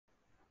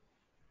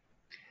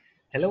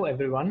Hello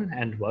everyone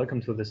and welcome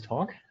to this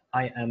talk.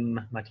 I am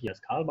Matthias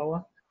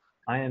Karlbauer.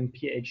 I am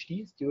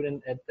PhD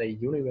student at the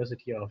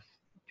University of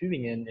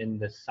Tübingen in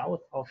the south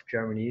of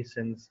Germany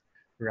since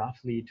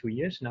roughly 2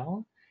 years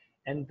now.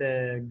 And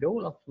the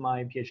goal of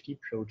my PhD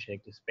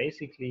project is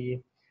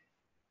basically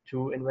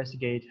to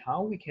investigate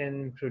how we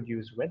can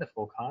produce weather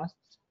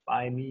forecasts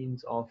by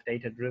means of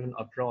data-driven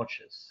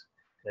approaches.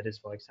 That is,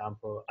 for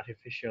example,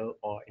 artificial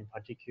or in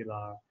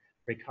particular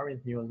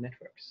recurrent neural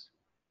networks.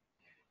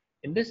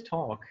 In this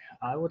talk,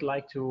 I would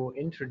like to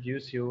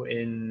introduce you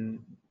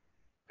in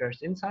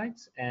first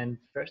insights and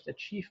first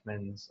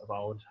achievements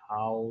about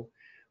how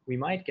we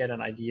might get an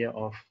idea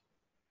of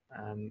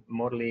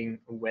modeling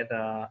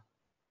weather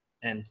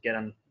and get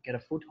a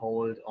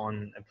foothold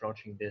on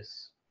approaching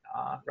this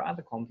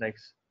rather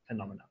complex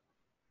phenomena.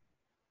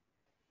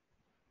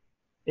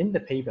 In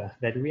the paper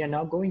that we are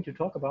now going to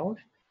talk about,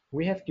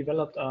 we have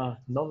developed a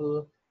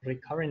novel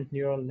recurrent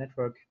neural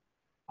network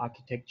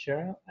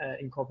architecture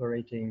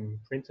incorporating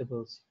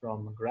principles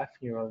from graph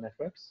neural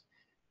networks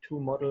to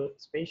model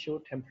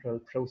spatio-temporal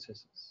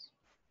processes.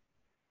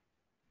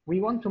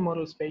 We want to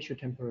model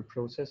spatio-temporal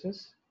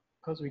processes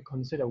because we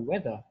consider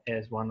weather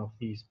as one of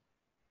these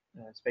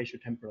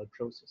spatio-temporal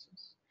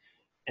processes.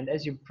 And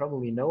as you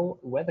probably know,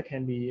 weather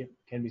can be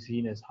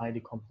seen as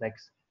highly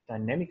complex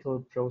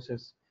dynamical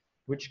process,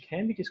 which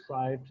can be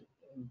described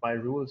by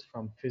rules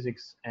from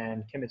physics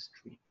and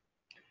chemistry.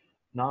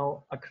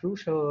 Now, a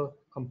crucial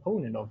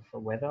component of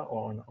weather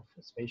or of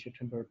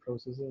spatio-temporal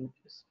processes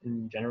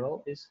in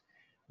general is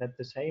that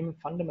the same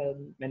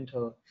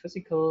fundamental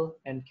physical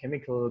and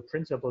chemical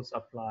principles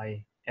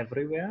apply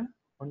everywhere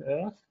on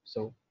Earth,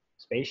 so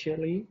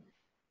spatially,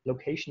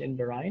 location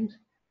invariant,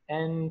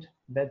 and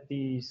that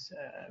these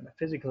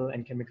physical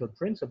and chemical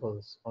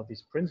principles, or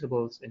these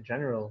principles in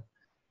general,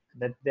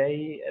 that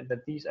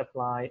these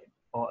apply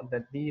or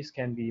that these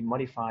can be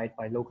modified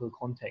by local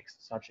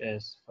contexts, such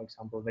as, for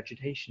example,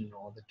 vegetation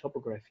or the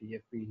topography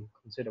if we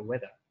consider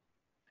weather.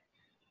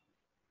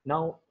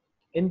 Now,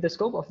 in the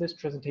scope of this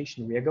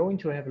presentation, we are going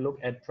to have a look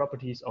at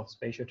properties of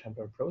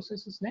spatio-temporal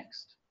processes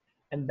next,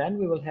 and then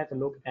we will have a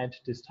look at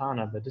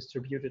DISTANA, the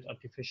distributed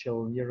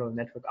artificial neural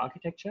network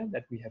architecture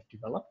that we have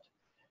developed,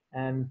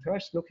 and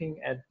first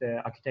looking at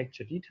the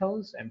architecture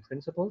details and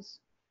principles,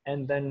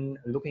 and then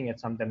looking at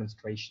some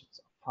demonstrations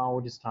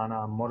how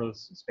DISTANA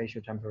models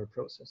spatio-temporal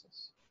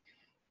processes.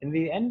 In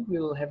the end,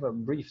 we'll have a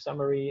brief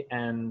summary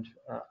and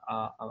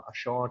a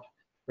short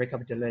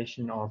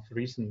recapitulation of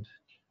recent,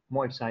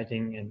 more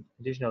exciting and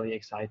additionally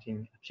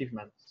exciting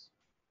achievements.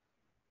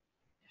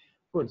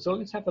 Good, so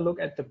let's have a look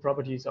at the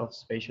properties of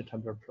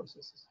spatio-temporal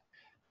processes.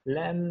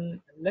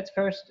 Let's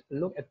first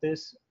look at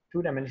this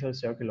two-dimensional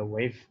circular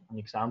wave, an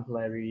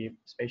exemplary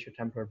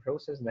spatio-temporal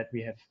process that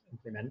we have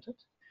implemented.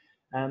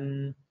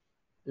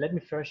 Let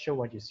me first show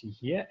what you see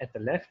here. At the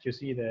left, you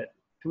see the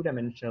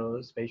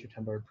two-dimensional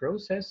spatio-temporal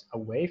process, a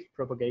wave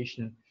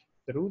propagation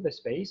through the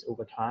space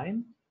over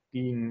time,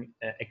 being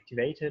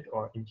activated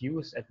or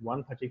induced at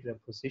one particular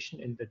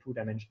position in the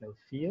two-dimensional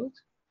field.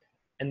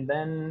 And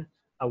then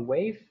a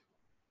wave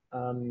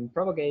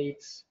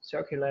propagates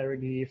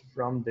circularly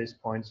from this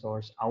point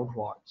source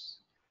outwards.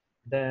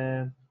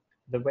 The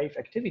wave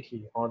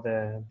activity, or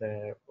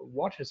the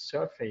water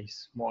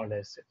surface, more or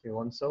less, if you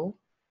want so,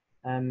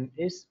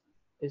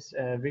 is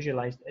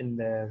visualized in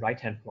the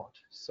right-hand plot.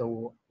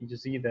 So you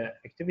see the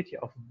activity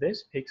of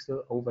this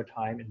pixel over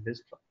time in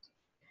this plot.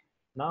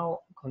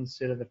 Now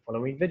consider the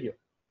following video.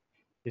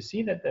 You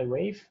see that the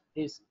wave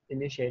is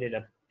initiated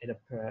at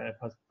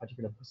a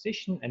particular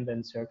position and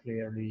then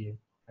circularly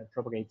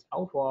propagates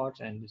outward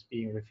and is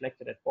being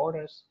reflected at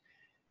borders,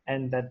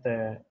 and that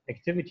the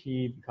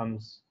activity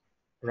becomes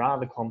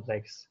rather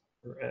complex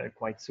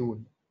quite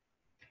soon.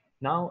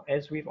 Now,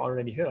 as we've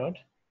already heard,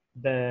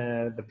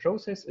 the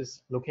process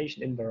is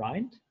location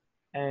invariant,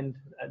 and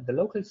the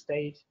local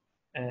state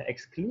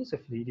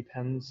exclusively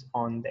depends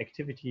on the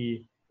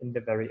activity in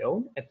the very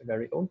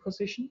own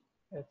position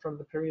from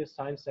the previous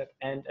time step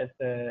and at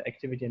the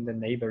activity in the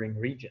neighboring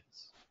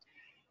regions.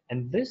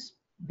 And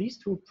these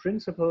two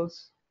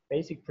principles,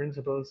 basic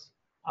principles,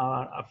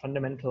 are a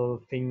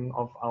fundamental thing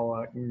of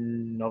our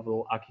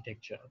novel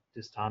architecture,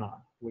 DISTANA,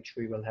 which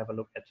we will have a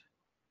look at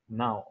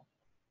now.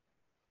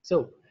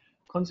 So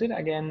consider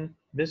again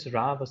this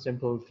rather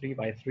simple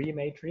 3x3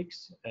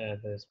 matrix,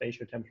 the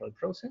spatio-temporal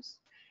process.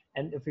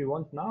 And if we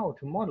want now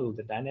to model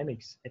the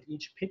dynamics at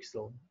each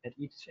pixel, at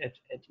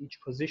each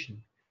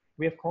position,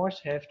 we of course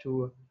have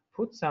to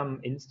put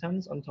some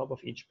instance on top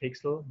of each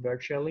pixel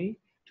virtually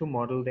to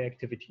model the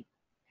activity.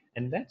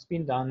 And that's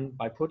been done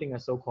by putting a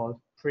so-called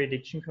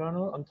prediction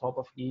kernel on top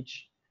of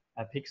each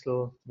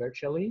pixel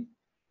virtually.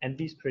 And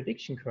these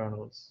prediction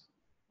kernels,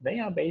 they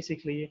are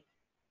basically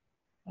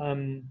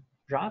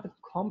rather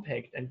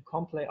compact and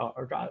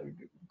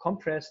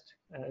compressed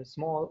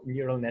small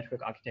neural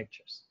network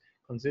architectures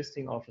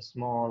consisting of a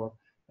small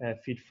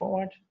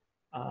feed-forward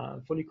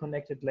fully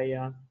connected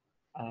layer,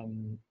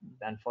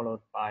 then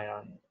followed by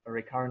a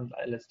recurrent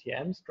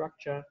LSTM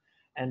structure,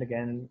 and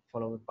again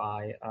followed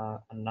by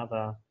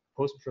another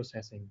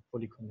post-processing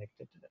fully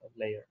connected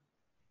layer.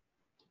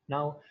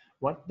 Now,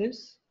 what this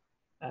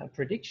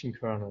prediction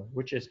kernel,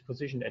 which is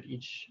positioned at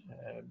each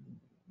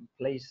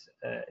place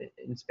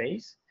in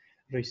space,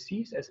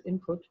 receives as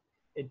input,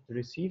 it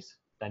receives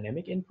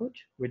dynamic input,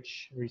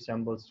 which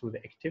resembles to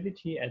the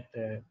activity at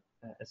the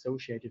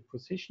associated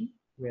position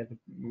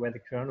where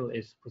the kernel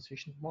is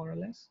positioned more or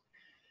less.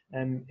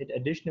 It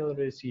additionally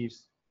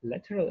receives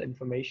lateral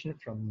information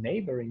from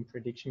neighboring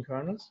prediction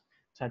kernels,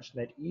 such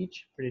that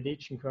each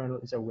prediction kernel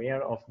is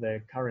aware of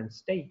the current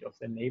state of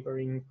the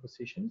neighboring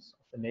positions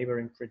of the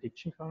neighboring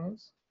prediction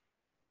kernels.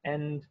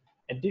 And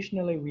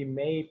additionally, we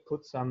may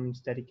put some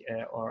static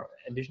or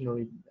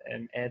additionally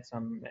add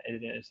some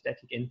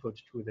static input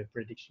to the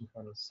prediction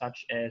kernels,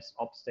 such as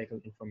obstacle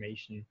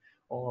information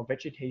or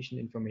vegetation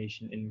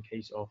information in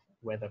case of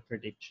weather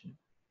prediction.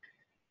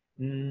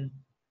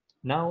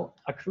 Now,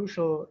 a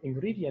crucial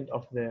ingredient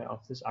of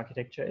this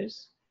architecture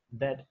is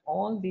that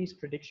all these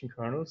prediction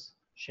kernels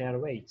share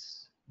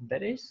weights.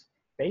 That is,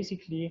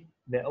 basically,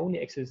 there only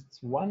exists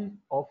one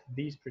of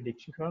these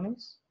prediction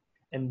kernels,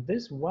 and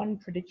this one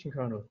prediction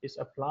kernel is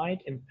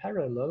applied in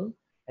parallel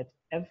at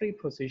every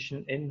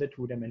position in the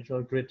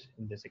two-dimensional grid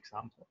in this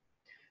example.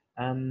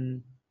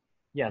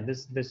 Yeah,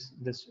 this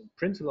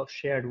principle of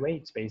shared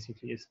weights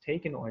basically is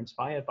taken or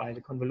inspired by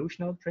the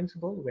convolutional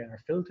principle, where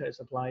a filter is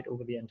applied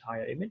over the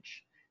entire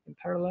image in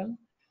parallel,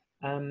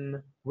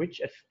 which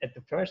at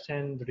the first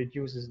hand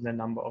reduces the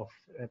number of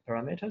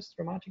parameters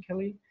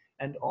dramatically,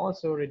 and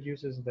also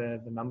reduces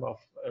the number of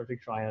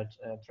required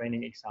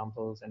training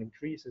examples and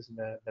increases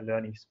the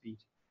learning speed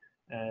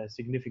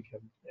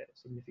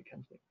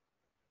significantly.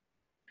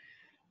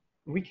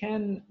 We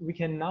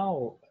can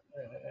now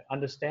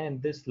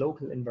understand this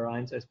local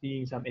invariance as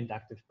being some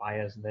inductive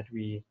bias that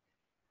we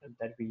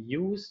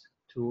use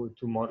to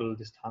model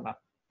DISTANA.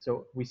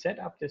 So we set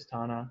up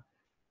DISTANA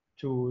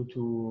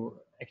to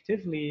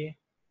actively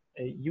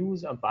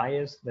use a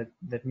bias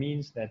that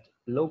means that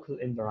local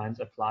invariance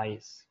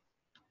applies.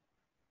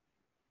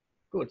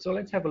 Good, so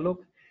let's have a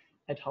look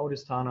at how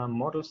DISTANA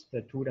models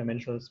the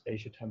two-dimensional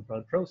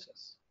spatio-temporal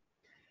process.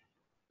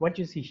 What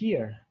you see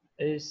here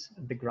is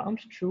the ground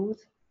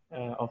truth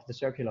of the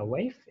circular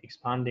wave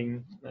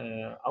expanding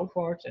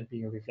outwards and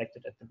being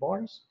reflected at the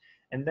borders,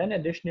 and then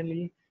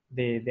additionally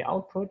the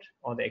output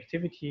or the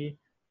activity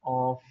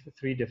of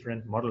three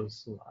different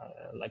models,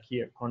 like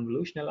here,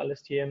 convolutional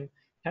LSTM,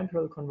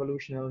 temporal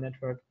convolutional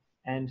network,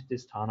 and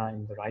DISTANA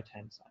in the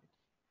right-hand side.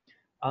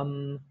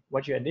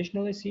 What you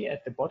additionally see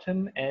at the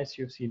bottom, as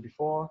you've seen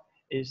before,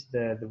 is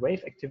the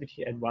wave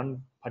activity at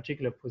one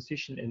particular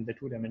position in the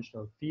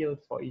two-dimensional field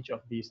for each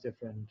of these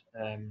different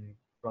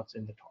plots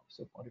in the top.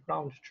 So for the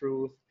ground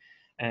truth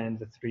and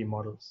the three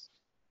models.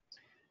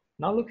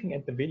 Now looking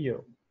at the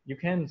video, you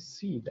can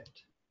see that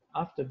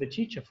after the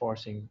teacher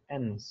forcing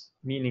ends,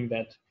 meaning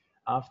that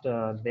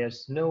after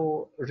there's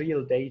no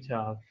real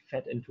data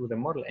fed into the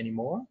model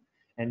anymore,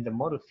 and the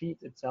model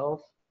feeds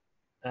itself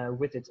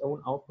with its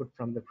own output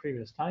from the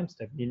previous time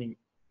step, meaning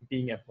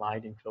being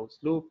applied in closed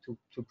loop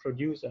to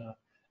produce a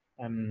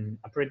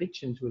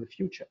prediction to the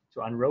future,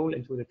 to unroll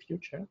into the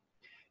future,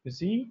 you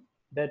see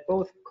that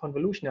both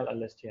convolutional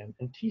LSTM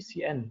and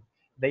TCN,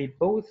 they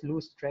both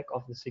lose track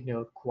of the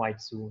signal quite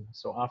soon.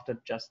 So after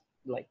just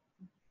like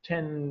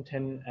 10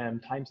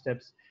 time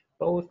steps,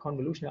 both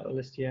convolutional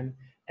LSTM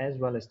as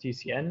well as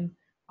TCN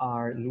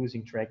are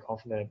losing track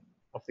of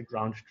the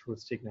ground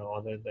truth signal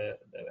or the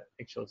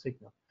actual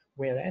signal.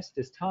 Whereas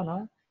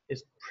DISTANA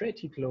is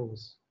pretty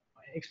close,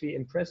 actually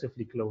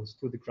impressively close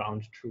to the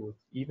ground truth,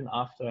 even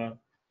after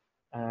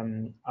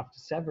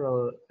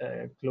several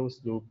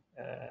closed loop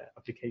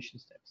application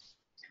steps.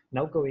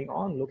 Now going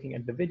on, looking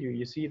at the video,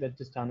 you see that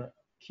DISTANA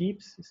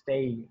keeps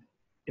staying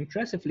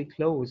impressively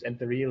close at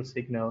the real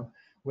signal,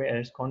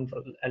 whereas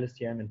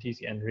LSTM and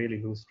TCN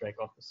really lose track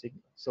of the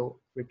signal. So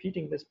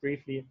repeating this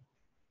briefly,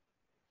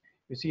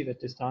 you see that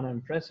DISTANA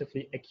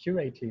impressively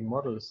accurately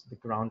models the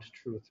ground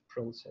truth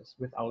process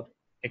without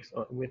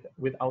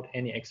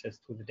any access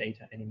to the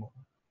data anymore.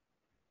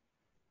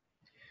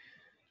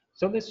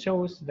 So this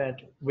shows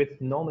that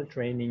with normal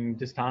training,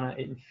 DISTANA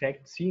in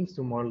fact seems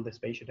to model the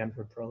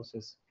spatio-temporal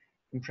process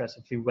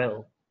impressively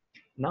well.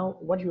 Now,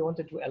 what we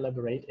wanted to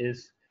elaborate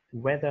is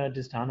whether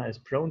DISTANA is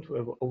prone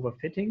to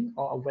overfitting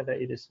or whether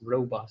it is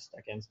robust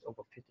against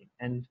overfitting.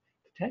 And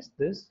to test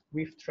this,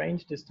 we've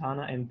trained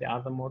DISTANA and the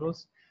other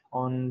models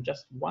on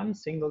just one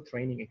single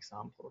training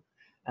example,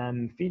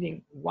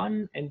 feeding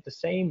one and the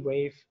same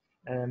wave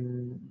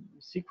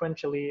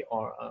sequentially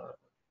or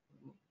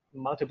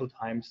multiple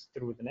times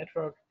through the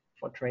network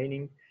for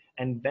training,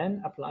 and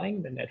then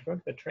applying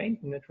the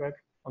trained network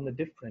on a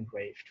different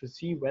wave to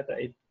see whether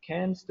it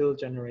can still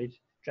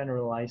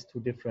generalize to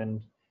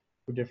different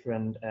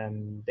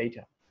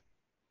data.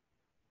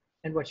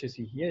 And what you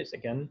see here is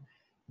again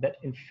that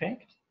in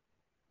fact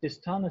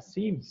DISTANA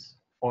seems,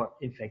 or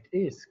in fact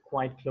is,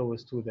 quite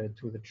close to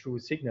the true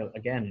signal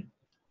again.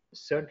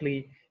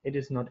 Certainly it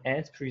is not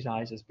as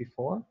precise as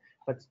before,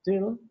 but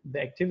still the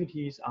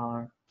activities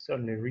are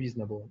certainly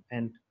reasonable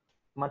and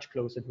much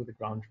closer to the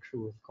ground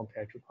truth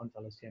compared to conv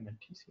LSTM and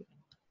TCN.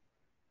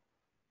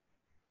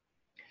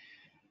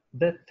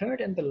 The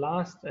third and the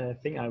last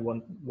thing I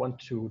want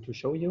to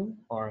show you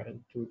or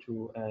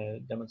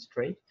to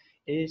demonstrate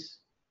is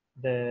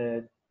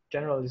the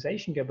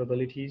generalization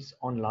capabilities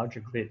on larger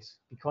grids.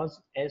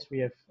 Because as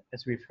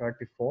we've heard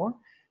before,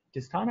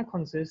 DISTANA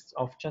consists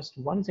of just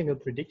one single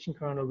prediction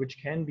kernel which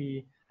can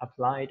be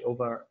applied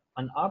over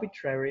an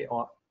arbitrary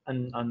or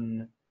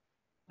an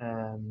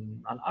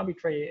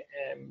arbitrary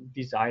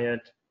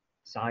desired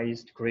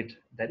sized grid.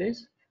 That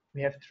is,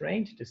 we have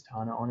trained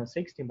DISTANA on a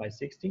 16 by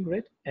 16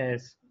 grid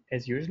as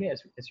usually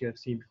as you have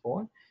seen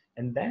before,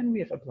 and then we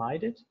have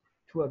applied it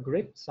to a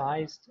grid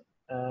sized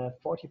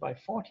 40 by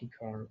 40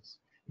 kernels,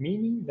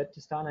 meaning that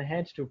DISTANA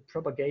had to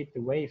propagate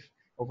the wave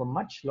over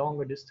much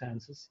longer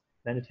distances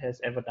than it has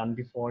ever done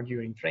before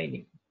during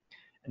training.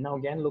 And now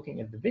again,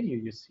 looking at the video,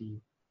 you see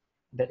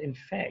that in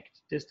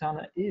fact,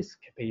 DISTANA is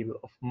capable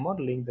of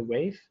modeling the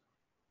wave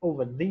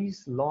over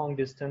these long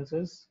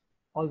distances,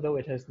 although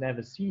it has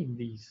never seen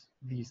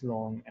these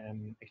long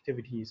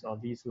activities or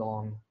these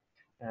long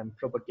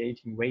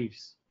propagating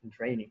waves in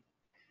training,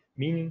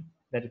 meaning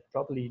that it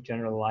probably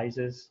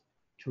generalizes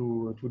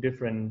to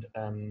different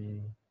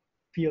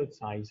field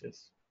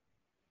sizes.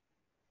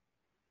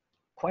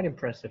 Quite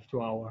impressive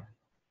to our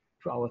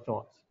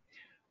thoughts.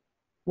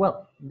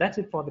 Well, that's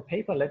it for the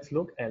paper. Let's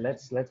look.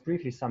 Let's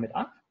briefly sum it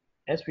up.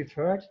 As we've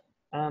heard,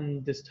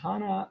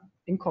 DISTANA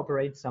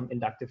incorporates some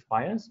inductive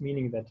bias,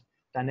 meaning that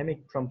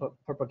dynamic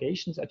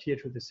propagations adhere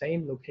to the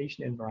same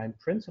location invariant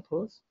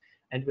principles.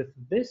 And with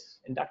this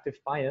inductive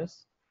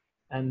bias,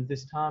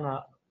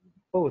 DISTANA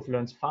both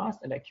learns fast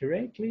and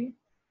accurately,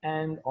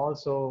 and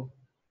also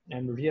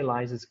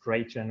realizes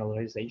great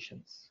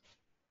generalizations.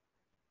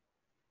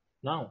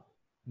 Now,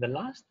 the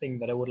last thing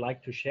that I would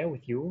like to share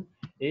with you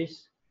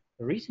is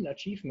recent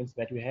achievements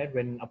that we had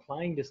when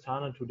applying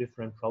DISTANA to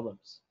different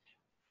problems.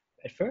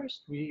 At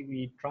first,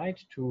 we tried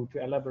to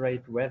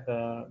elaborate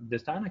whether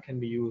DISTANA can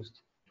be used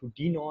to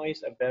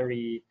denoise a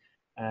very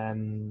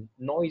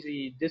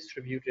noisy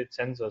distributed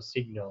sensor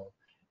signal.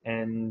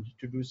 And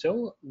to do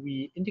so,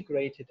 we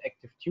integrated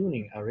active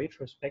tuning, a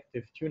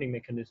retrospective tuning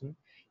mechanism,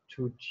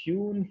 to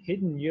tune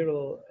hidden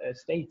neural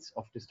states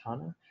of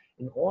DISTANA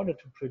in order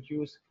to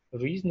produce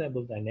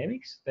reasonable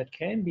dynamics that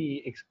can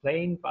be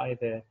explained by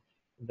the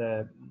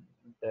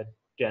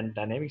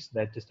dynamics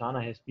that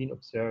DISTANA has been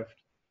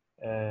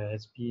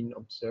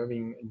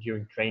observing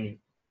during training.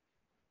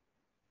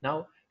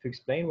 Now, to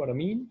explain what I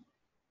mean,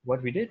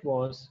 what we did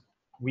was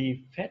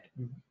we fed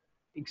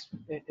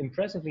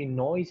impressively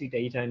noisy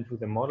data into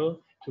the model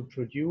to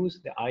produce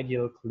the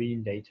ideal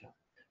clean data.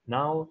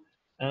 Now,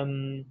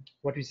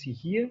 what we see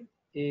here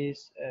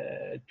is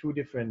two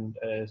different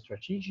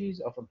strategies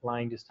of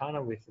applying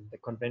DISTANA with the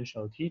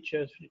conventional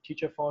teacher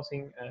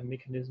forcing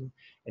mechanism,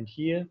 and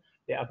here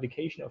the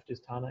application of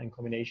DISTANA in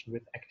combination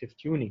with active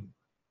tuning.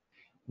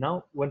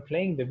 Now, when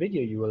playing the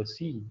video, you will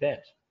see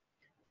that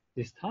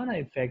DISTANA,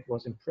 in fact,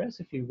 was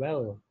impressively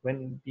well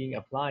when being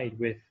applied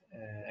with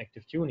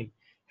active tuning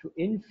to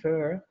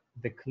infer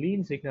the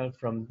clean signal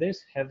from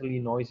this heavily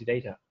noisy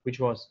data, which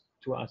was,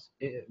 to us,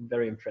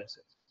 very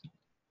impressive.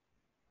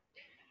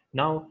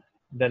 Now,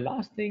 the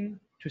last thing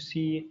to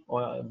see,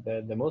 or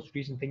the most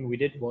recent thing we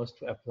did, was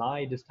to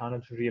apply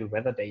DISTANA to real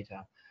weather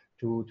data,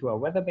 to a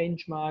weather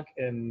benchmark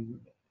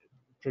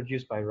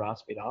produced by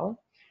Rasp et al.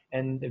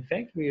 And in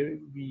fact,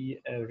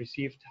 we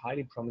received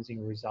highly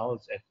promising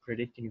results at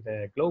predicting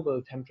the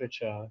global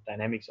temperature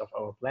dynamics of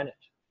our planet.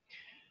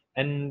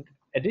 And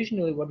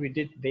additionally, what we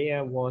did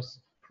there was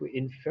to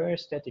infer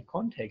static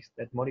context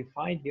that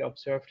modified the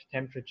observed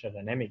temperature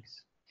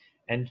dynamics.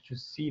 And to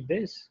see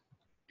this,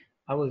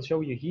 I will show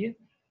you here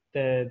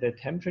the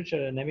temperature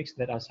dynamics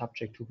that are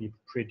subject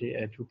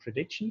to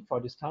prediction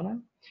for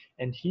DISTANA.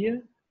 And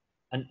here,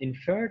 an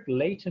inferred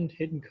latent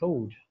hidden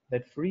code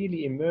that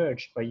freely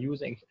emerged by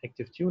using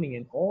active tuning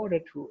in order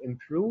to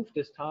improve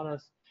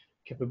DISTANA's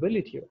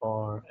capability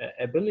or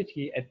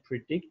ability at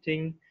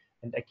predicting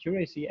and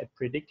accuracy at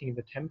predicting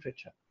the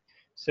temperature.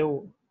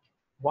 So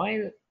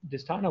while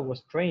DISTANA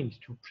was trained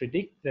to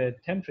predict the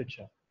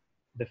temperature,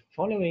 the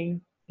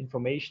following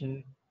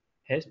information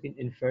has been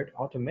inferred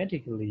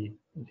automatically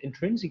and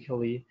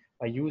intrinsically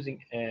by using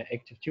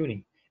active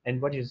tuning.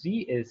 And what you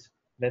see is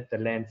that the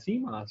land sea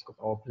mask of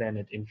our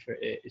planet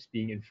is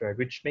being inferred,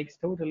 which makes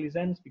totally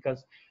sense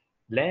because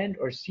land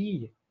or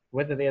sea,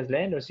 whether there's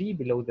land or sea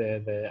below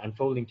the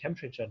unfolding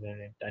temperature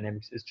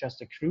dynamics, is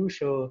just a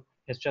crucial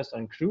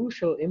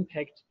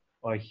impact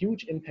or a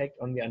huge impact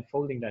on the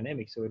unfolding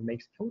dynamics. So it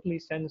makes totally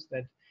sense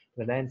that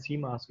the land sea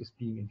mask is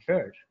being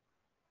inferred.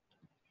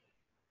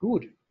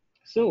 Good.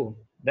 So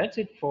that's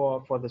it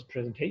for this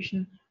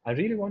presentation. I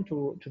really want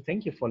to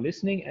thank you for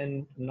listening,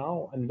 and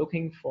now I'm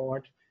looking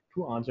forward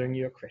to answering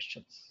your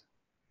questions.